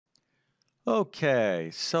Okay,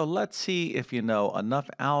 so let's see if you know enough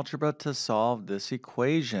algebra to solve this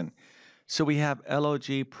equation. So we have log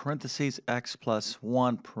parentheses x plus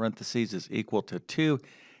 1 parentheses is equal to 2,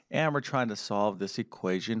 and we're trying to solve this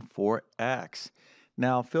equation for x.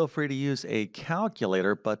 Now, feel free to use a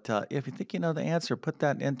calculator, but if you think you know the answer, put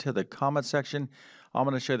that into the comment section. I'm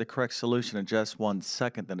going to show you the correct solution in just 1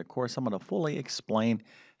 second. Then, of course, I'm going to fully explain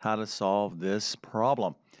how to solve this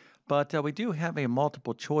problem. But we do have a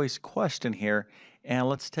multiple choice question here, and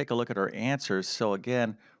let's take a look at our answers. So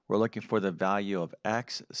again, we're looking for the value of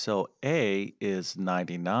x. So A is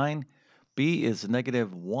 99, B is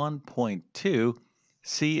negative 1.2,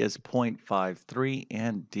 C is 0.53,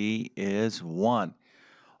 and D is 1.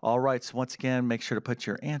 All right, so once again, make sure to put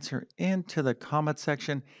your answer into the comment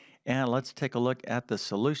section, and let's take a look at the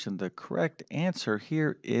solution. The correct answer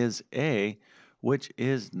here is A, which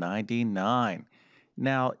is 99.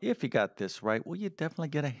 Now, if you got this right, well, you definitely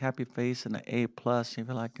get a happy face and an A plus. You'll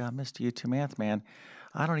be like, Mr. YouTube Math Man,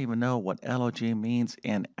 I don't even know what log means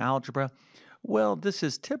in algebra. Well, this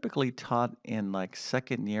is typically taught in like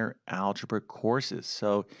second year algebra courses.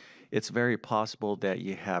 So it's very possible that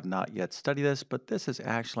you have not yet studied this, but this is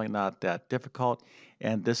actually not that difficult.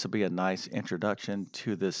 And this will be a nice introduction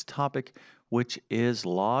to this topic, which is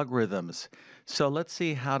logarithms. So let's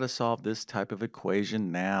see how to solve this type of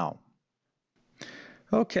equation now.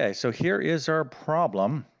 Okay, so here is our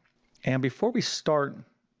problem. And before we start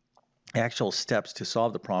actual steps to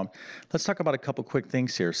solve the problem, let's talk about a couple quick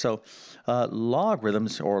things here. So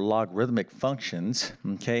logarithms or logarithmic functions,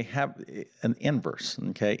 okay, have an inverse,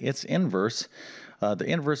 okay? Its inverse, the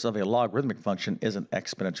inverse of a logarithmic function is an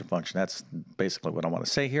exponential function. That's basically what I want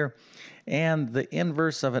to say here. And the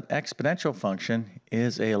inverse of an exponential function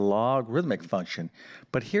is a logarithmic function.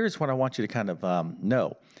 But here's what I want you to kind of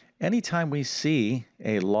know. Anytime we see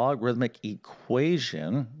a logarithmic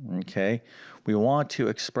equation, okay, we want to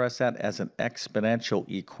express that as an exponential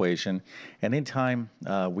equation. And anytime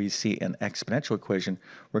we see an exponential equation,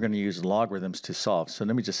 we're going to use logarithms to solve. So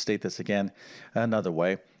let me just state this again another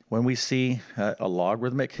way. When we see a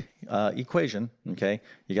logarithmic equation, okay,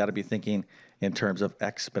 you got to be thinking in terms of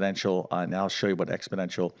exponential, and I'll show you what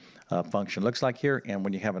exponential function looks like here. And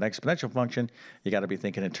when you have an exponential function, you got to be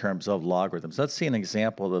thinking in terms of logarithms. Let's see an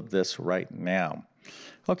example of this right now.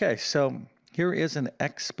 Okay, so here is an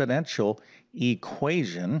exponential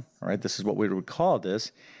equation, all right? This is what we would call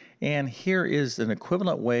this. And here is an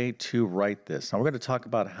equivalent way to write this. Now, we're going to talk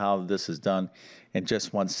about how this is done in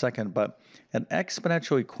just 1 second, but an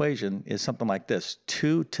exponential equation is something like this.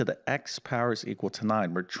 2 to the x power is equal to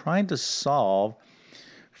 9. We're trying to solve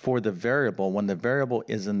for the variable when the variable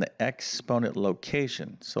is in the exponent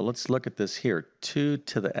location. So let's look at this here. 2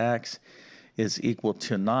 to the x is equal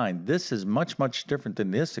to 9. This is much, much different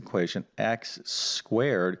than this equation. X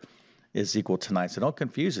squared is equal to 9. So don't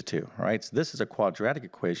confuse the two, right? So this is a quadratic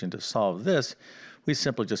equation. To solve this, we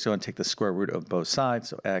simply just go and take the square root of both sides.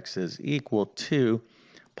 So x is equal to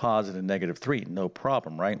positive negative 3. No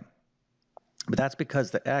problem, right? But that's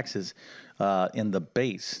because the x is in the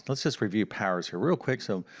base. Let's just review powers here real quick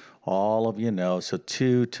so all of you know. So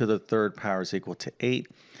 2 to the third power is equal to 8.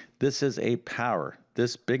 This is a power.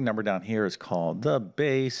 This big number down here is called the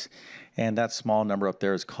base, and that small number up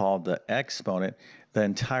there is called the exponent. The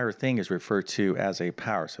entire thing is referred to as a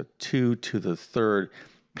power. So 2 to the third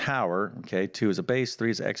power, okay, 2 is a base, 3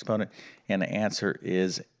 is an exponent, and the answer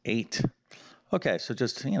is 8. Okay, so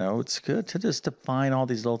just, it's good to just define all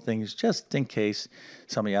these little things just in case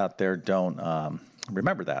some of you out there don't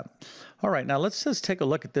remember that. All right, now let's just take a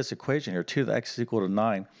look at this equation here, 2 to the x is equal to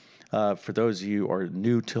 9. For those of you who are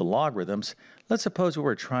new to logarithms, let's suppose we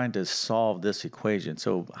were trying to solve this equation.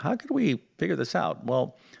 So how could we figure this out?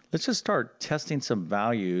 Well, let's just start testing some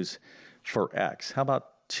values for x. How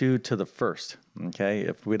about 2 to the first? Okay,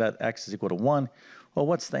 if we let x is equal to 1, well,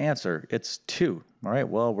 what's the answer? It's 2. All right,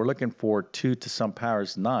 well, we're looking for 2 to some power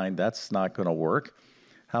is 9. That's not going to work.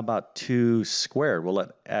 How about 2 squared? We'll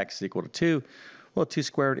let x equal to 2. Well, 2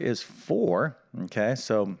 squared is 4. Okay,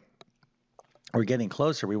 so we're getting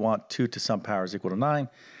closer. We want 2 to some power is equal to 9.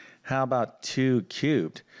 How about 2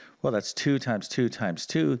 cubed? Well, that's 2 times 2 times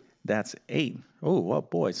 2. That's 8. Oh,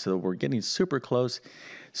 boy. So we're getting super close.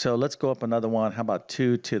 So let's go up another one. How about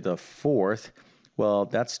 2 to the fourth? Well,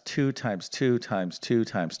 that's 2 times 2 times 2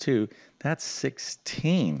 times 2. That's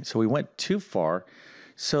 16. So we went too far.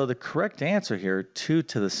 So the correct answer here, 2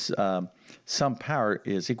 to the some power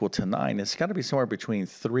is equal to 9. It's got to be somewhere between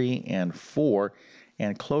 3 and 4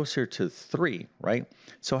 and closer to 3, right?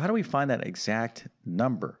 So how do we find that exact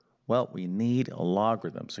number? Well, we need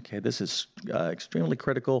logarithms, okay? This is extremely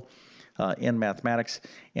critical in mathematics.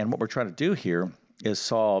 And what we're trying to do here is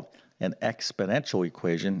solve an exponential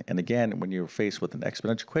equation. And again, when you're faced with an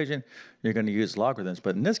exponential equation, you're going to use logarithms.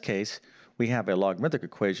 But in this case, we have a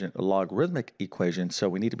logarithmic equation, so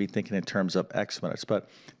we need to be thinking in terms of exponents. But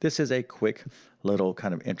this is a quick little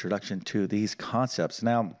kind of introduction to these concepts.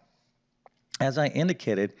 Now, as I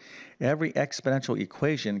indicated, every exponential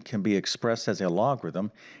equation can be expressed as a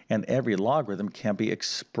logarithm, and every logarithm can be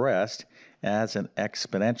expressed as an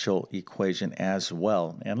exponential equation as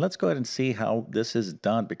well. And let's go ahead and see how this is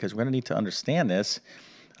done, because we're going to need to understand this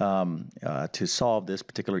to solve this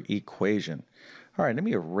particular equation. All right, let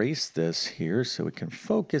me erase this here so we can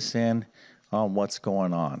focus in on what's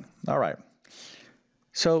going on. All right.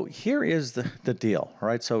 So here is the deal, all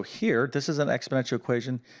right? So here, this is an exponential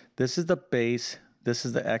equation. This is the base, this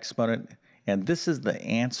is the exponent, and this is the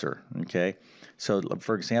answer, okay? So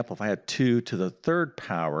for example, if I had 2 to the third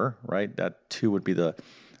power, right, that 2 would be the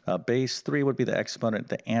base, 3 would be the exponent,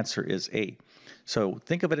 the answer is 8. So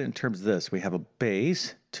think of it in terms of this. We have a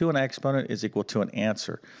base, 2 and an exponent is equal to an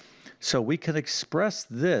answer. So we can express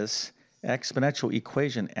this exponential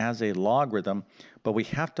equation as a logarithm, but we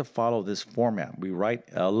have to follow this format. We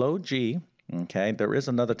write log, okay? There is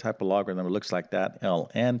another type of logarithm that looks like that,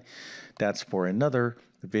 ln. That's for another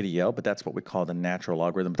video, but that's what we call the natural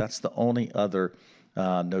logarithm. That's the only other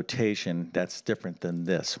notation that's different than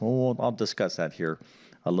this. Well, I'll discuss that here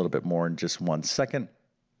a little bit more in just one second.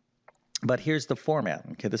 But here's the format,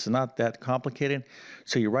 okay? This is not that complicated.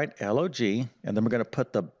 So you write log, and then we're going to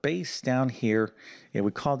put the base down here, and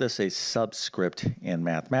we call this a subscript in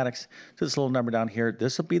mathematics. So this little number down here,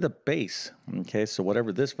 this will be the base, okay? So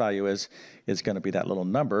whatever this value is going to be that little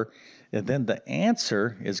number. And then the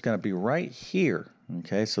answer is going to be right here,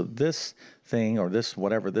 okay? So this thing, or this,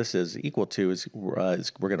 whatever this is equal to, we're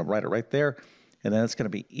going to write it right there. And then it's going to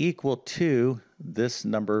be equal to this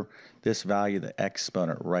number, this value, the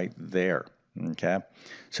exponent right there, okay?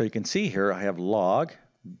 So you can see here I have log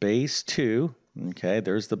base 2, okay?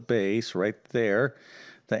 There's the base right there.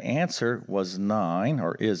 The answer was 9,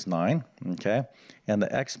 or is 9, okay? And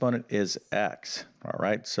the exponent is x, all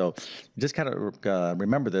right? So just kind of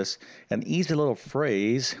remember this. An easy little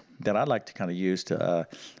phrase that I like to kind of use to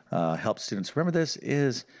help students remember this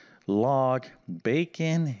is log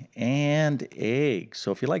bacon and eggs.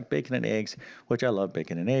 So if you like bacon and eggs, which I love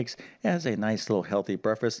bacon and eggs, as a nice little healthy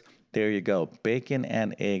breakfast, there you go, bacon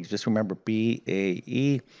and eggs. Just remember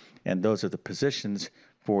BAE, and those are the positions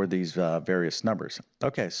for these various numbers.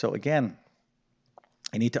 Okay, so again,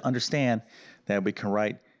 I need to understand that we can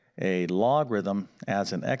write a logarithm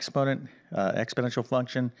as an exponent, exponential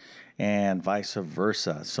function, and vice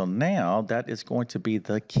versa. So now that is going to be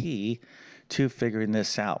the key to figuring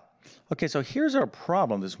this out. Okay, so here's our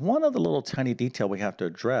problem. There's one other little tiny detail we have to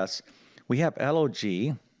address. We have log,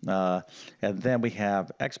 and then we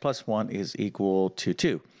have x plus 1 is equal to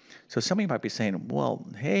 2. So somebody might be saying, well,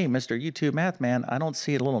 hey, Mr. YouTube Math Man, I don't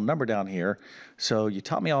see a little number down here. So you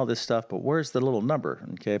taught me all this stuff, but where's the little number?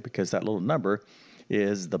 Okay, because that little number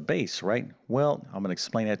is the base, right? Well, I'm going to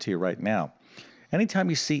explain that to you right now. Anytime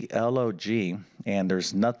you see log and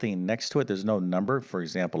there's nothing next to it, there's no number, for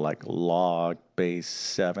example, like log base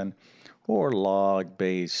 7 or log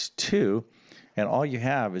base 2, and all you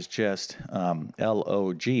have is just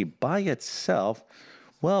log by itself,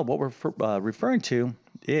 well, what we're referring to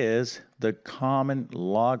is the common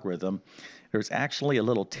logarithm. There's actually a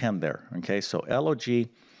little 10 there, okay? So log,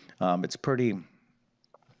 it's pretty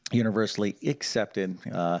universally accepted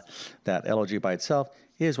that log by itself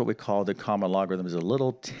is what we call the common logarithm. There's a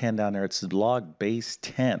little 10 down there. It's log base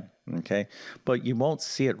 10, okay? But you won't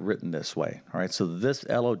see it written this way, all right? So this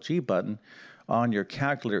log button on your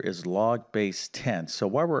calculator is log base 10. So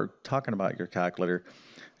while we're talking about your calculator,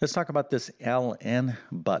 let's talk about this ln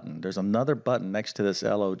button. There's another button next to this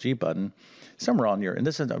log button somewhere on here. And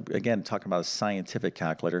this is, again, talking about a scientific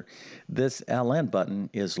calculator. This ln button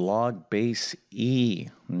is log base e,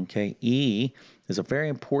 okay? E is a very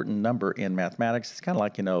important number in mathematics. It's kind of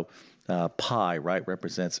like, you know, pi, right,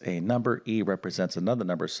 represents a number. E represents another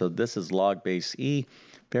number. So this is log base e,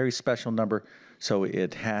 very special number. So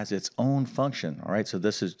it has its own function, all right? So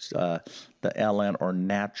this is the ln, or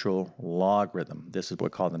natural logarithm. This is what we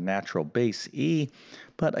call the natural base e.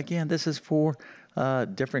 But again, this is for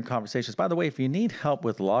different conversations. By the way, if you need help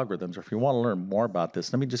with logarithms, or if you want to learn more about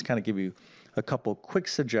this, let me just kind of give you a couple quick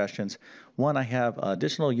suggestions. One, I have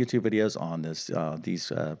additional YouTube videos on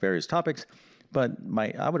these various topics, but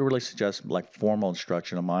I would really suggest like formal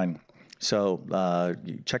instruction of mine. So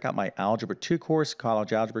check out my Algebra 2 course,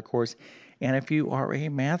 college algebra course. And if you are a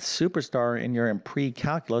math superstar and you're in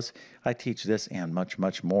pre-calculus, I teach this and much,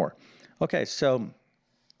 much more. Okay, so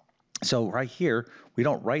So right here, we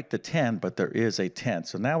don't write the 10, but there is a 10.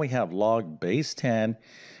 So now we have log base 10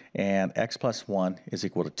 and x plus 1 is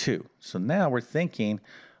equal to 2. So now we're thinking,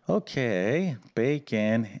 okay,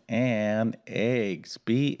 bacon and eggs,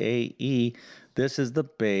 B-A-E. This is the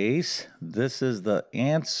base, this is the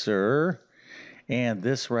answer, and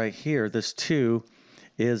this right here, this 2,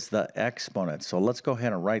 is the exponent. So let's go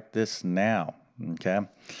ahead and write this now, okay?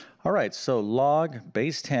 All right, so log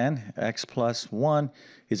base 10, x plus 1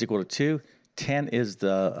 is equal to 2. 10 is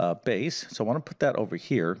the base, so I want to put that over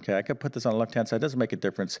here. Okay, I could put this on the left-hand side. It doesn't make a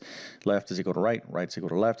difference. Left is equal to right, right is equal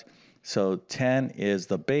to left. So 10 is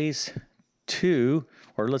the base, 2,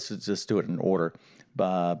 or let's just do it in order,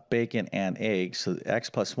 bacon and eggs. So x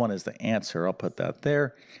plus 1 is the answer. I'll put that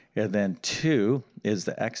there. And then 2 is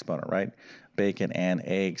the exponent, right? Bacon and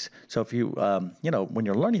eggs. So if you, when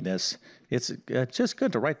you're learning this, it's just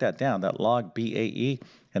good to write that down, that log BAE,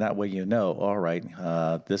 and that way you know, all right,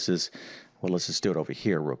 this is, well, let's just do it over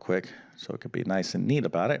here real quick so it could be nice and neat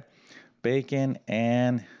about it. Bacon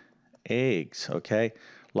and eggs, okay?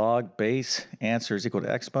 Log base answer is equal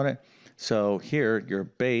to exponent. So here, your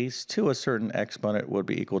base to a certain exponent would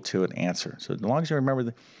be equal to an answer. So as long as you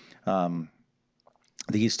remember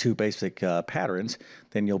these two basic patterns,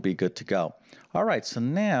 then you'll be good to go. All right, so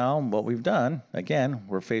now what we've done, again,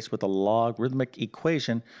 we're faced with a logarithmic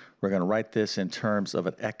equation. We're going to write this in terms of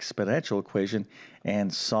an exponential equation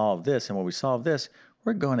and solve this. And when we solve this,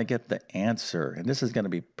 we're going to get the answer. And this is going to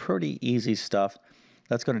be pretty easy stuff.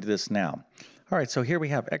 Let's go into this now. All right, so here we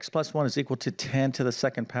have x plus 1 is equal to 10 to the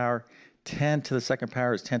second power. 10 to the second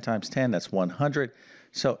power is 10 times 10, that's 100.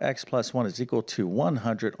 So x plus 1 is equal to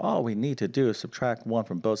 100. All we need to do is subtract 1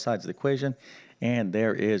 from both sides of the equation, and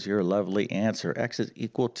there is your lovely answer. X is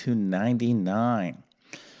equal to 99.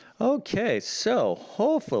 Okay, so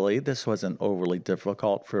hopefully this wasn't overly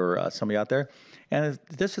difficult for some of you out there. And if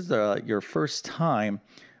this is your first time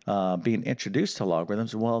being introduced to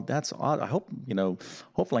logarithms, well, that's odd. I hope,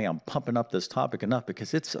 hopefully I'm pumping up this topic enough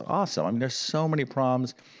because it's awesome. I mean, there's so many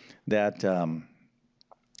problems that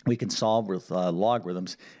we can solve with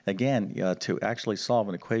logarithms. Again, to actually solve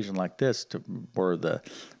an equation like this for the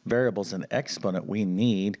variables in the exponent, we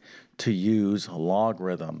need to use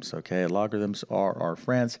logarithms, okay? Logarithms are our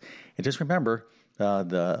friends. And just remember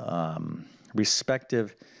the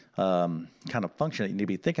respective kind of function that you need to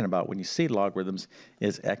be thinking about when you see logarithms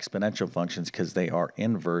is exponential functions because they are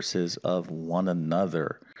inverses of one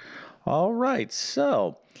another. All right,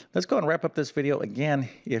 so let's go and wrap up this video. Again,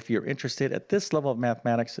 if you're interested at this level of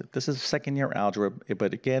mathematics, this is second year algebra,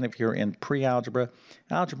 but again, if you're in pre-algebra,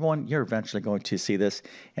 algebra 1, you're eventually going to see this,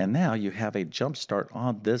 and now you have a jump start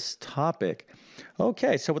on this topic.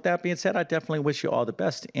 Okay, so with that being said, I definitely wish you all the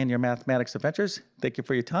best in your mathematics adventures. Thank you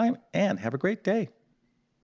for your time, and have a great day.